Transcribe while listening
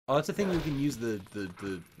Oh, that's the thing you can use the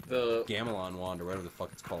Gamelon wand or whatever the fuck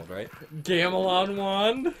it's called, right? Gamelon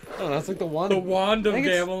wand? Oh, that's like the wand. The wand of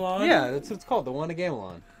Gamelon? Yeah, that's what it's called, the wand of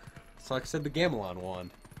Gamelon. So like I said, the Gamelon wand.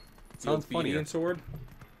 Sounds funny. Obedient sword?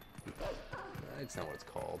 That's not what it's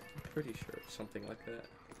called. I'm pretty sure it's something like that.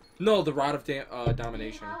 No, the rod of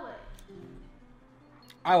domination.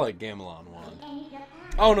 I like Gamelon wand.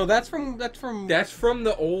 Oh no, that's from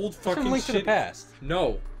the old fucking from Link to the Past.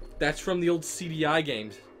 No, that's from the old CDI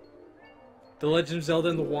games. The Legend of Zelda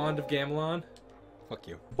and the Wand of Gamelon. Fuck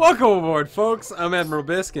you. Welcome aboard, folks. I'm Admiral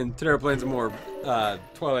Bisque, and today we're playing some more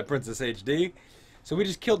Twilight Princess HD. So we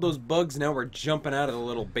just killed those bugs. Now we're jumping out of the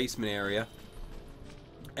little basement area,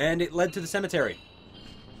 and it led to the cemetery.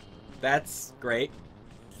 That's great.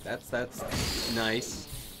 That's nice.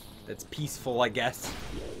 That's peaceful, I guess.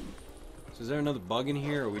 So is there another bug in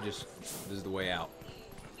here, or we just... this is the way out?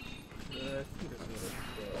 I think there's another...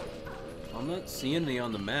 I'm not seeing any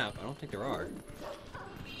on the map. I don't think there are.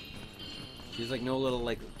 There's like no little,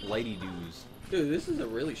 like, lighty-doos. Dude, this is a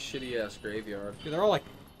really shitty-ass graveyard. Yeah, they're all, like,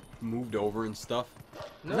 moved over and stuff. No.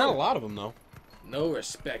 There's not a lot of them, though. No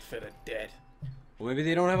respect for the dead. Well, maybe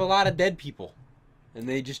they don't have a lot of dead people. And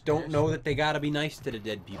they just don't know that they gotta be nice to the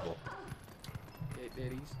dead people.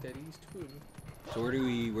 Daddies too. So where do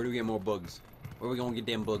we get more bugs? Where are we gonna get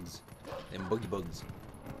damn bugs? Damn buggy bugs.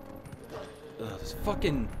 Ugh, this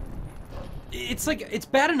fucking... It's like, it's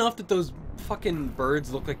bad enough that those fucking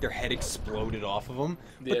birds look like their head exploded off of them.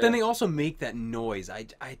 Yeah. But then they also make that noise. I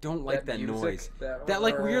don't like that noise. That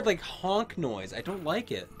like weird like honk noise. I don't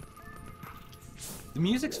like it. The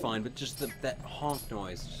music's fine, but just that honk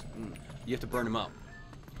noise. Just, you have to burn them up.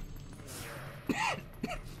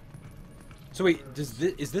 So wait,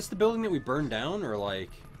 is this the building that we burned down, or like...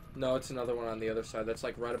 No, it's another one on the other side. That's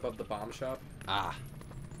like right above the bomb shop. Ah.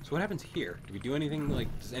 So what happens here? Do we do anything, like,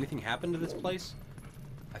 does anything happen to this place?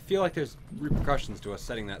 I feel like there's repercussions to us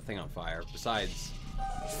setting that thing on fire, besides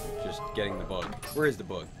just getting the bug. Where is the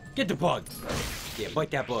bug? Get the bug! Yeah, bite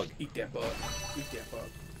that bug. Eat that bug. Eat that bug.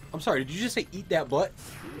 I'm sorry, did you just say eat that butt?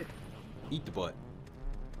 Yeah. Eat the butt.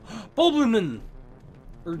 Bulblin!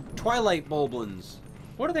 Or Twilight Bulblins.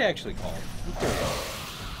 What are they actually called?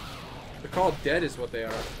 They're called dead is what they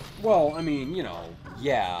are. Well, I mean, you know,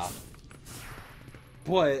 yeah.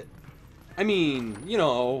 But, I mean, you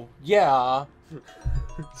know, yeah. I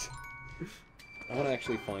want to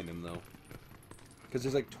actually find him, though. Because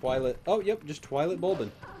there's like Twilight... Oh, yep, just Twilight Bulblin.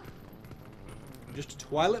 Just a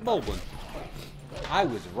Twilight Bulblin. I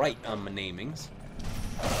was right on my namings.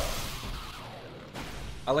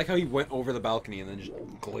 I like how he went over the balcony and then just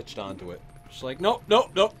glitched onto it. Just like, nope, nope,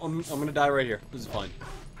 nope, I'm gonna die right here. This is fine.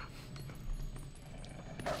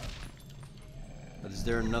 Is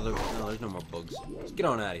there another... No, there's no more bugs. Let's get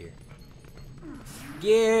on out of here.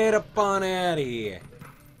 Get up on out of here.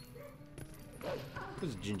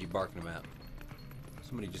 Who's Gingy barking about?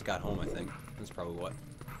 Somebody just got home, I think. That's probably what.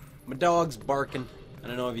 My dog's barking. I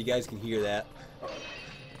don't know if you guys can hear that.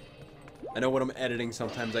 I know when I'm editing,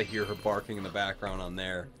 sometimes I hear her barking in the background on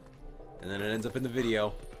there. And then it ends up in the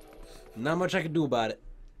video. Not much I can do about it.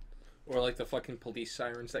 Or like the fucking police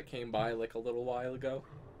sirens that came by like a little while ago.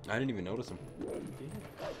 I didn't even notice them. Yeah.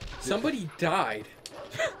 Somebody died.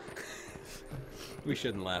 We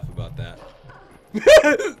shouldn't laugh about that.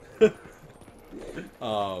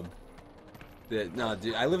 No,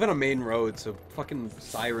 dude, I live on a main road, so fucking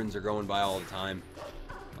sirens are going by all the time.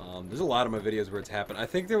 There's a lot of my videos where it's happened. I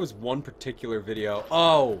think there was one particular video.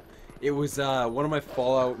 Oh, it was one of my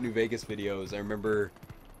Fallout New Vegas videos. I remember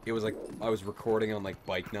it was like I was recording on like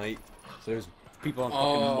bike night, so there's people on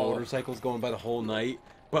fucking motorcycles going by the whole night.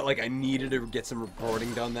 But like I needed to get some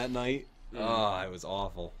recording done that night. Oh, it was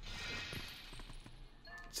awful.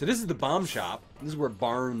 So this is the bomb shop. This is where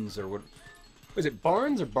Barnes or what? Was it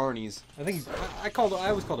Barnes or Barney's? I think I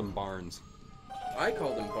always called him Barnes. I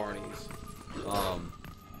called him Barney's.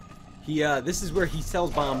 This is where he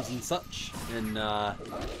sells bombs and such, and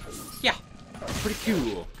yeah, pretty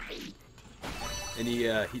cool. And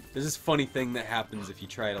there's this funny thing that happens if you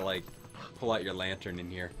try to like pull out your lantern in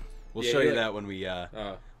here. We'll show you that when we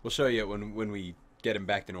we'll show you when we get him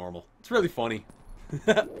back to normal. It's really funny.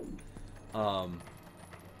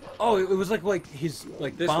 Oh, it was like his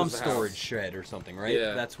bomb storage shed or something, right?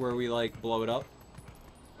 Yeah. That's where we like blow it up.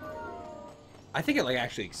 I think it like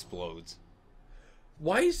actually explodes.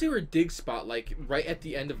 Why is there a dig spot like right at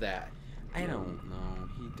the end of that? I don't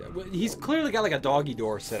know. He's clearly got like a doggy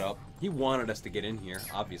door set up. He wanted us to get in here,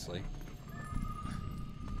 obviously.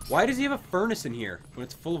 Why does he have a furnace in here when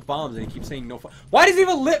it's full of bombs and he keeps saying no? Why does he have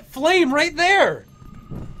a lit flame right there?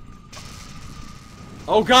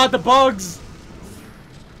 Oh god, the bugs!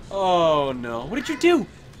 Oh no! What did you do?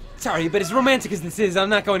 Sorry, but as romantic as this is, I'm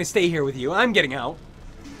not going to stay here with you. I'm getting out.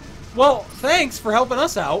 Well, thanks for helping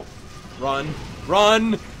us out. Run.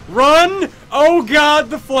 Run. Run! Oh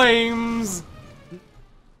god, the flames!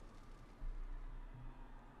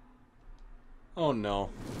 Oh no.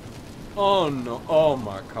 Oh no. Oh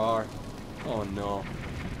my car. Oh no.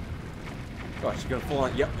 Gosh, she's gonna fall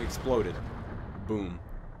on. Yep, exploded. Boom.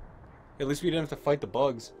 At least we didn't have to fight the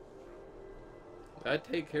bugs. That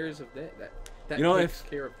take care of that. That You know, takes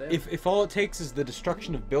care of that. if all it takes is the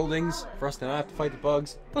destruction of buildings for us to not have to fight the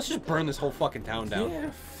bugs, let's just burn this whole fucking town down. Yeah,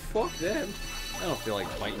 fuck them. I don't feel like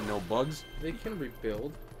fighting no bugs. They can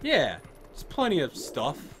rebuild. Yeah, there's plenty of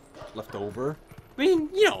stuff left over. I mean,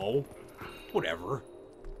 you know, whatever.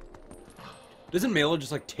 Doesn't Mailer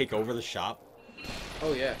just like take over the shop?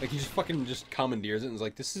 Oh yeah. Like he just fucking just commandeers it and is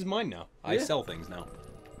like, this is mine now. I Yeah. sell things now.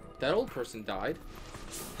 That old person died.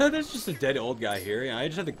 There's just a dead old guy here. Yeah, I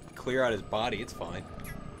just have to clear out his body. It's fine.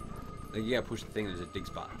 Like, you gotta push the thing. There's a dig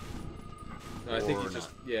spot. No, I think Or he's just.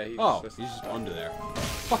 not. Yeah, he's Oh, just. he's just under there.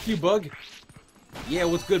 Fuck you, bug. Yeah,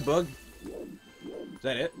 what's good, bug? Is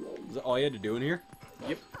that it? Is that all you had to do in here?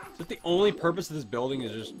 Yep. Is that the only purpose of this building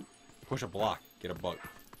is just push a block, get a bug?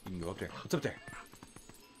 You can go up there. What's up there?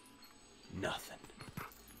 Nothing.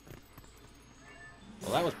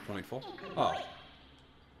 Well, that was pointful. Oh.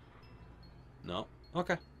 No.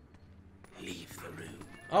 Okay. Leave the room.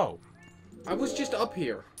 Oh. I was just up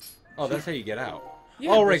here. Oh, that's how you get out.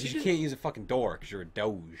 Yeah, Oh, but right, she because you just- can't use a fucking door because you're a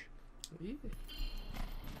doge. Yeah.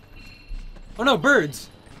 Oh no, birds!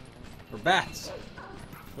 Or bats.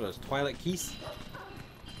 What are those, Twilight keys?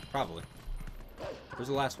 Probably. Where's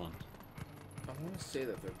the last one? I want to say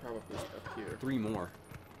that they're probably up here. 3 more.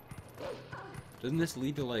 Doesn't this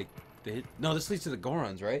lead to, like, the hit? No, this leads to the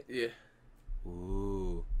Gorons, right? Yeah.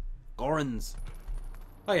 Ooh. Gorons.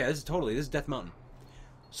 Oh yeah, this is Death Mountain.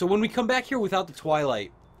 So when we come back here without the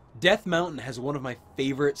Twilight, Death Mountain has one of my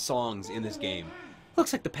favorite songs in this game.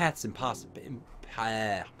 Looks like the path's impassable.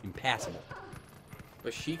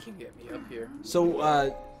 But she can get me up here.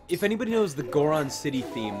 So, if anybody knows the Goron City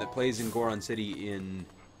theme that plays in Goron City in...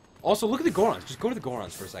 Also, look at the Gorons. Just go to the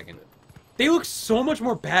Gorons for a second. They look so much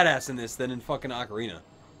more badass in this than in fucking Ocarina.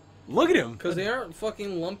 Look at him! Because they aren't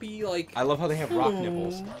fucking lumpy, like... I love how they have rock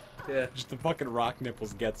nipples. Yeah. Just the fucking rock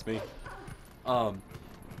nipples gets me.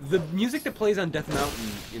 The music that plays on Death Mountain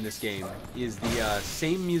in this game is the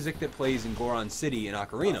same music that plays in Goron City in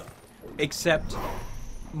Ocarina. Except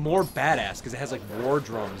more badass, because it has like war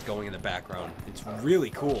drums going in the background. It's really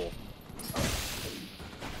cool.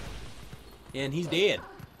 And he's dead.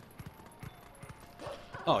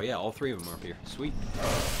 Oh yeah, all 3 of them are up here. Sweet.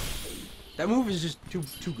 That move is just too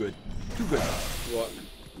good. Too good. What?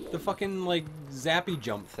 The fucking, like, zappy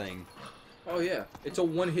jump thing. Oh yeah. It's a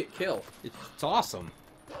one-hit kill. It's awesome.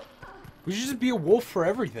 We should just be a wolf for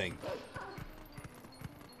everything.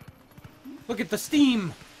 Look at the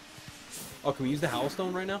steam! Oh, can we use the Howl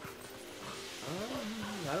Stone right now?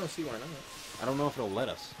 I don't see why not. I don't know if it'll let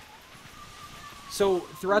us. So,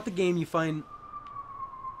 throughout the game you find...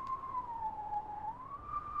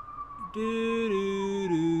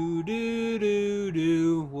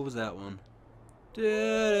 Do-do-do-do-do-do. What was that one?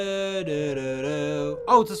 Do-do-do-do-do.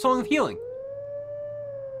 Oh, it's a Song of Healing!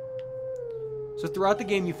 So throughout the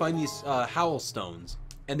game you find these Howl Stones,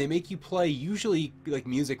 and they make you play usually like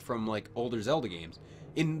music from like older Zelda games.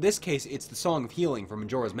 In this case, it's the Song of Healing from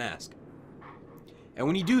Majora's Mask. And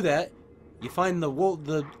when you do that, you find the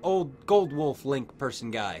old Gold Wolf Link person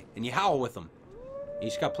guy, and you howl with him. You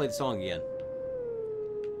just gotta play the song again.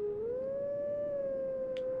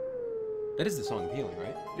 That is the Song of Healing,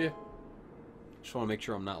 right? Yeah. Just want to make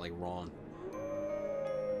sure I'm not like wrong.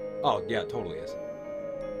 Oh yeah, it totally is.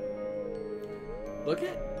 Look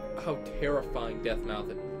at how terrifying Death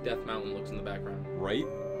Mountain looks in the background. Right?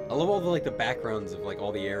 I love all the like the backgrounds of like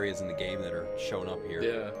all the areas in the game that are shown up here.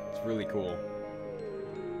 Yeah. It's really cool.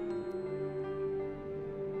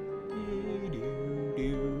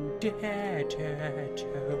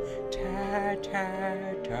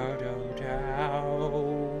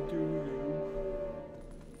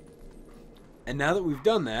 And now that we've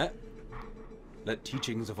done that, let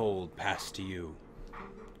teachings of old pass to you.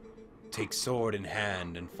 Take sword in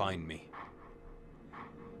hand and find me.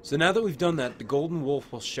 So now that we've done that, the Golden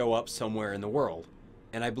Wolf will show up somewhere in the world.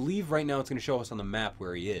 And I believe right now it's going to show us on the map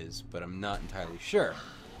where he is, but I'm not entirely sure.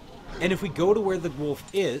 And if we go to where the wolf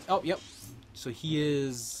is... Oh, yep. So he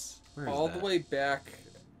is... Where is All that? the way back.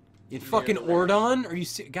 In fucking Ordon? Are you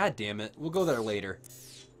God damn it. We'll go there later.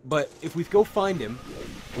 But if we go find him,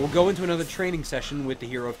 we'll go into another training session with the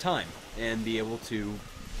Hero of Time and be able to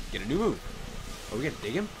get a new move. Oh, we gotta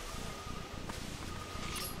dig him?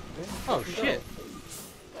 Oh, shit.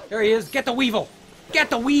 There he is. Get the Weevil. Get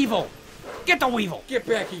the Weevil. Get the Weevil. Get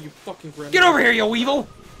back here, you fucking gremlin. Get over here, you Weevil.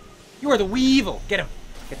 You are the Weevil. Get him.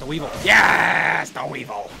 Get the Weevil. Yes, the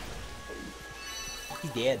Weevil.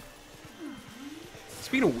 He's dead.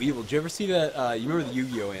 Speaking of Weevil, did you ever see that? You remember the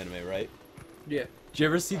Yu-Gi-Oh anime, right? Yeah. Did you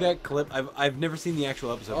ever see that clip? I've never seen the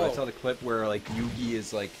actual episode, but I Oh. saw the clip where like Yugi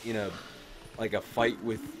is like in a fight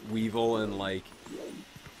with Weevil and like.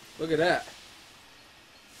 Look at that.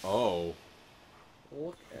 Oh,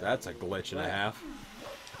 Look at that's a glitch and a that. half.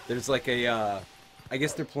 There's like a, I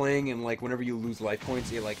guess they're playing and like whenever you lose life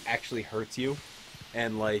points, it like actually hurts you,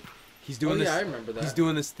 and like he's doing this. Yeah, I remember that. He's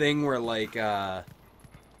doing this thing where like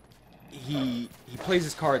he plays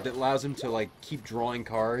this card that allows him to like keep drawing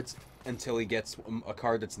cards until he gets a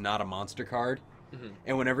card that's not a monster card.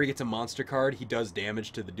 And whenever he gets a monster card, he does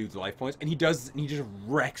damage to the dude's life points, and he just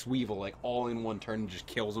wrecks Weevil like all in one turn and just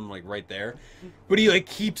kills him like right there. But he like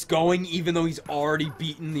keeps going even though he's already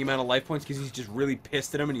beaten the amount of life points because he's just really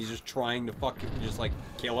pissed at him and he's just trying to fucking just like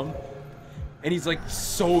kill him. And he's like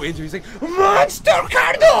so into it. He's like, Monster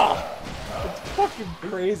Cardinal! It's fucking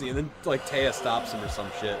crazy. And then like Taya stops him or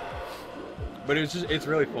some shit. But it's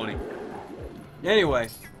really funny. Anyway.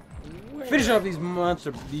 Finish off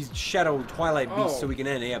these shadow Twilight beasts so we can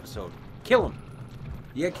end the episode. Kill him.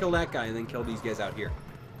 You gotta kill that guy and then kill these guys out here.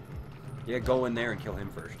 You gotta go in there and kill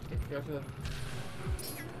him first.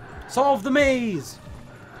 Solve the maze!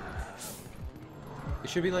 It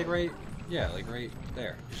should be like right, yeah, like right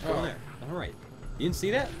there. Just go in there. Alright. You didn't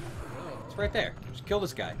see that? It's right there. Just kill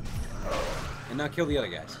this guy. And now kill the other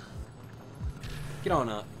guys. Get on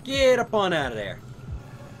up. Get up on out of there.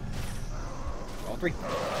 All three.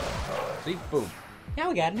 See? Boom. Now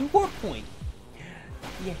we got a new warp point.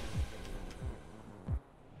 Yeah.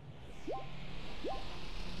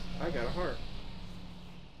 I got a heart.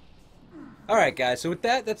 Alright guys, so with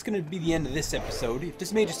that, that's going to be the end of this episode. If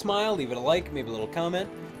this made you smile, leave it a like, maybe a little comment.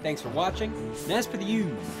 Thanks for watching. And as for the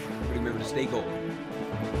you, remember to stay golden.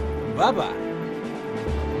 Bye-bye.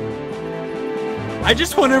 I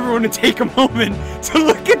just want everyone to take a moment to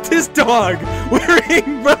look at this dog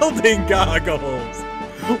wearing welding goggles.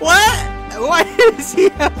 What? Why does he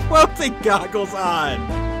have welding goggles on?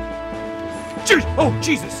 Jeez! Oh,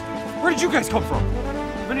 Jesus! Where did you guys come from?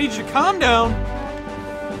 I'm gonna need you to calm down.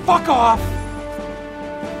 Fuck off!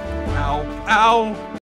 Ow. Ow!